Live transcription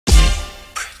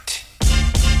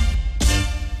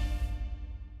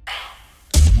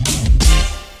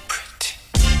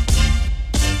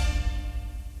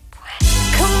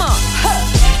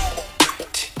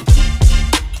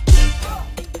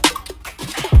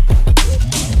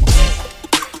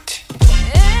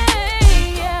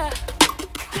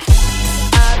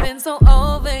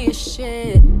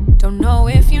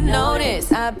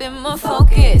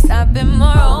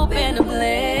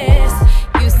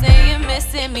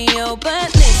Romeo.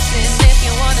 But listen, if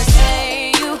you wanna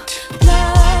say you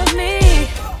love me,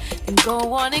 then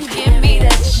go on and give me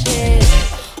that shit.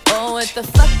 Oh, what the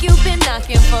fuck you been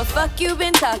knocking for? Fuck you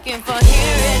been talking for?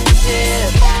 Here and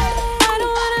dip. I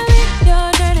don't wanna leak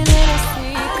your dirty little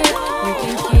secret. You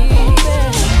can keep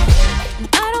it. And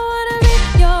I don't wanna leak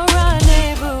your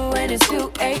rendezvous when it's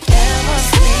 2 a.m. I'm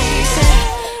sleeping.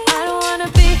 I don't wanna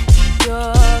be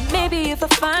your, maybe if I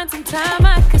find some time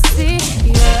I could see.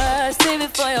 Yeah, save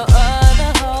it for your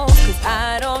other hoes, 'cause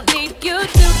I don't need you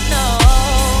to know.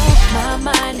 My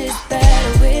mind is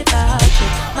better without you.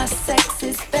 My sex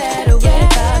is better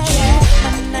without you.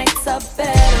 My nights are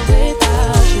better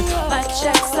without you. My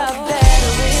checks are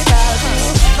better without you.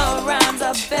 My rhymes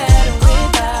are better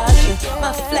without you.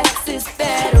 My flex is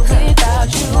better without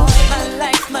you. My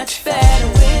life's much better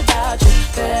without you.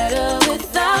 Better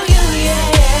without you, yeah,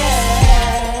 yeah.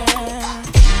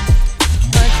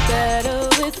 Much better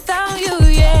without you,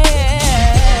 yeah.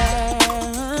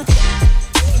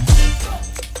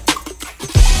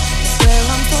 Well,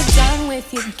 I'm so done with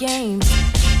your games.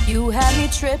 You had me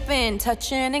tripping,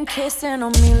 touching and kissing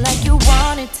on me like you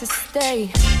wanted to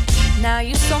stay. Now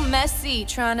you so messy,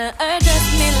 tryna address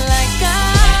me like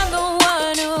I'm the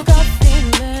one who got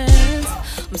feelings.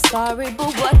 I'm sorry,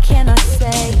 but what can I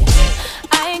say?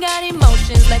 I ain't got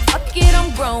emotions, like fuck it,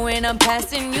 I'm growing. I'm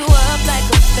passing you up like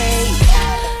a fake.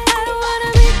 I don't wanna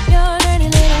be your dirty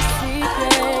little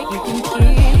secret. You can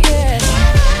keep it.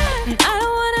 And I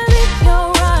don't wanna be your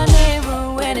rendezvous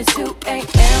when it's 2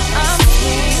 a.m. I'm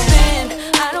sleeping.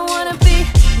 I don't wanna be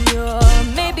your,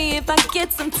 maybe if I get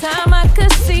some time I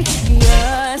could see.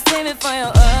 Yeah, save it for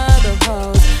your other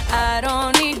hoes. I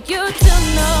don't need you to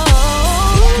know.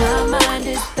 My mind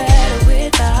is better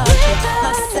without you.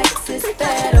 My sex is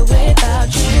better without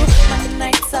you. My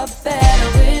nights are better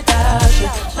without you.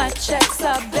 My checks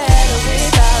are better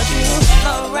without you.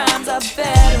 My rhymes are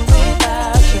better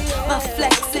without you. My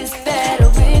flex is better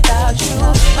without you.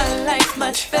 My life's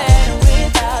much better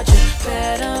without you.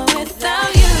 Better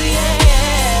without you, yeah.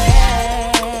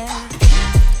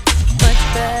 Much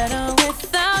better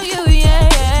without you, yeah.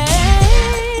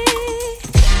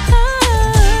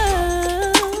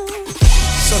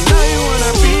 So now you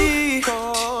wanna be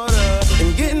caught up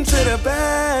and get into the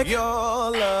bag.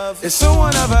 Your love is so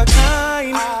one of a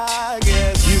kind. I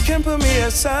guess you can put me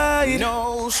aside.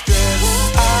 No stress,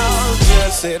 I'll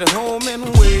just sit home and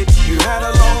wait. You had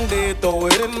a long day, throw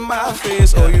it in my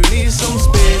face. Oh, you need some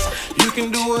space, you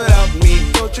can do without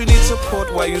me. Don't you need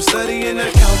support while you studying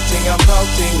accounting? I'm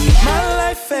pouting. My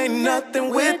life ain't nothing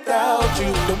without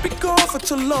you. Don't be gone for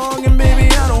too long, and baby,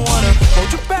 I don't wanna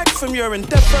hold you back from your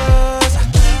endeavors.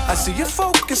 I see you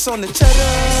focus on the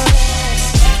cheddar,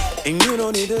 and you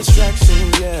don't need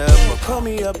distraction, yeah. But call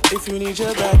me up if you need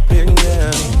your backpin,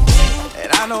 yeah.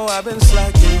 And I know I've been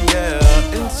slacking,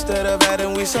 yeah. Instead of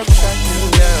adding, we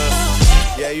subtracting, yeah.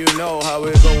 Yeah, you know how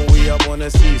it go when we up on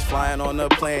the seas, flying on the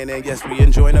plane, and yes, we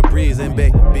enjoying the breeze. And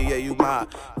baby, yeah, you my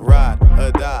ride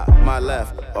or die, my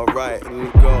left or right, and we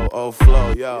go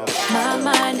OFLO, yo. My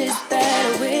mind is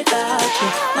better without you.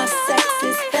 My sex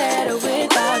is